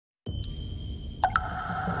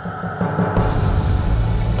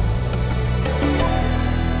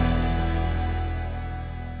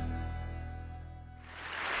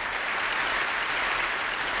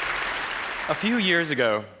few years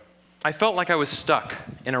ago, I felt like I was stuck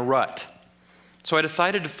in a rut. So I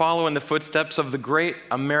decided to follow in the footsteps of the great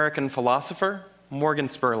American philosopher, Morgan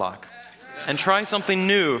Spurlock, and try something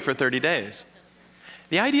new for 30 days.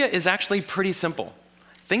 The idea is actually pretty simple.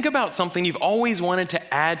 Think about something you've always wanted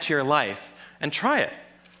to add to your life and try it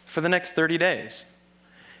for the next 30 days.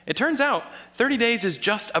 It turns out 30 days is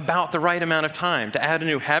just about the right amount of time to add a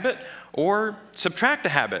new habit or subtract a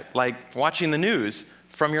habit, like watching the news,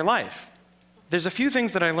 from your life. There's a few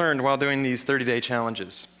things that I learned while doing these 30-day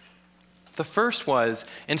challenges. The first was,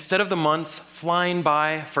 instead of the months flying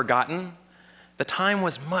by forgotten, the time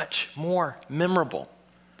was much more memorable.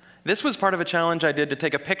 This was part of a challenge I did to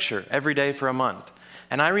take a picture every day for a month,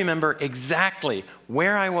 and I remember exactly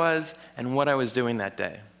where I was and what I was doing that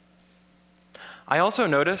day. I also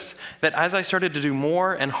noticed that as I started to do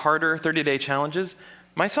more and harder 30-day challenges,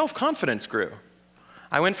 my self-confidence grew.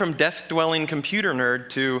 I went from desk-dwelling computer nerd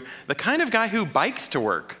to the kind of guy who bikes to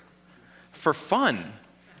work for fun.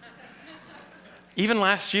 Even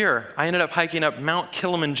last year, I ended up hiking up Mount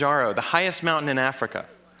Kilimanjaro, the highest mountain in Africa.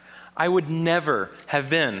 I would never have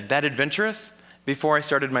been that adventurous before I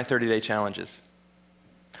started my 30-day challenges.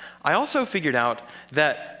 I also figured out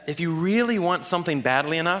that if you really want something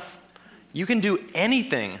badly enough, you can do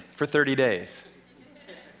anything for 30 days.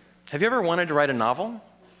 Have you ever wanted to write a novel?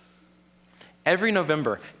 Every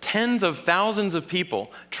November, tens of thousands of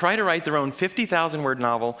people try to write their own 50,000-word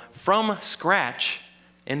novel from scratch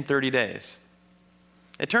in 30 days.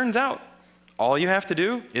 It turns out, all you have to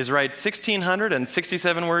do is write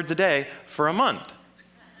 1,667 words a day for a month.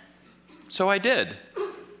 So I did.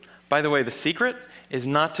 By the way, the secret is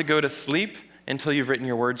not to go to sleep until you've written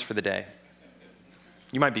your words for the day.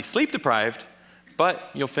 You might be sleep deprived,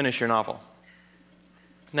 but you'll finish your novel.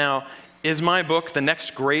 Now, is my book the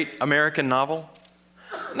next great American novel?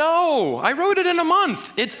 No, I wrote it in a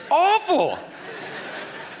month. It's awful.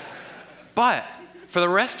 But for the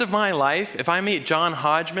rest of my life, if I meet John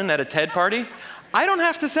Hodgman at a TED party, I don't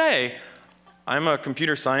have to say, I'm a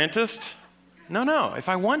computer scientist. No. If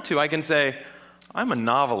I want to, I can say, I'm a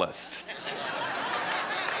novelist.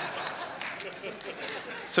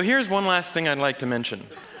 So here's one last thing I'd like to mention.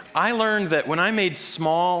 I learned that when I made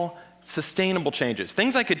small, sustainable changes,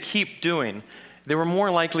 things I could keep doing, they were more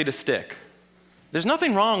likely to stick. There's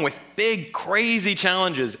nothing wrong with big, crazy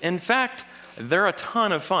challenges. In fact, they're a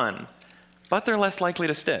ton of fun, but they're less likely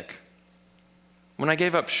to stick. When I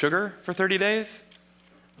gave up sugar for 30 days,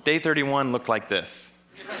 day 31 looked like this.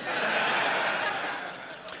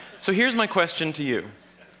 So here's my question to you.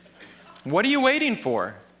 What are you waiting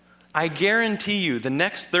for? I guarantee you the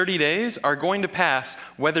next 30 days are going to pass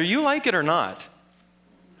whether you like it or not.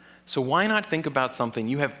 So why not think about something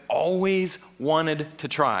you have always wanted to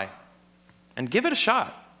try and give it a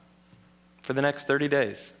shot for the next 30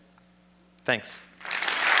 days? Thanks.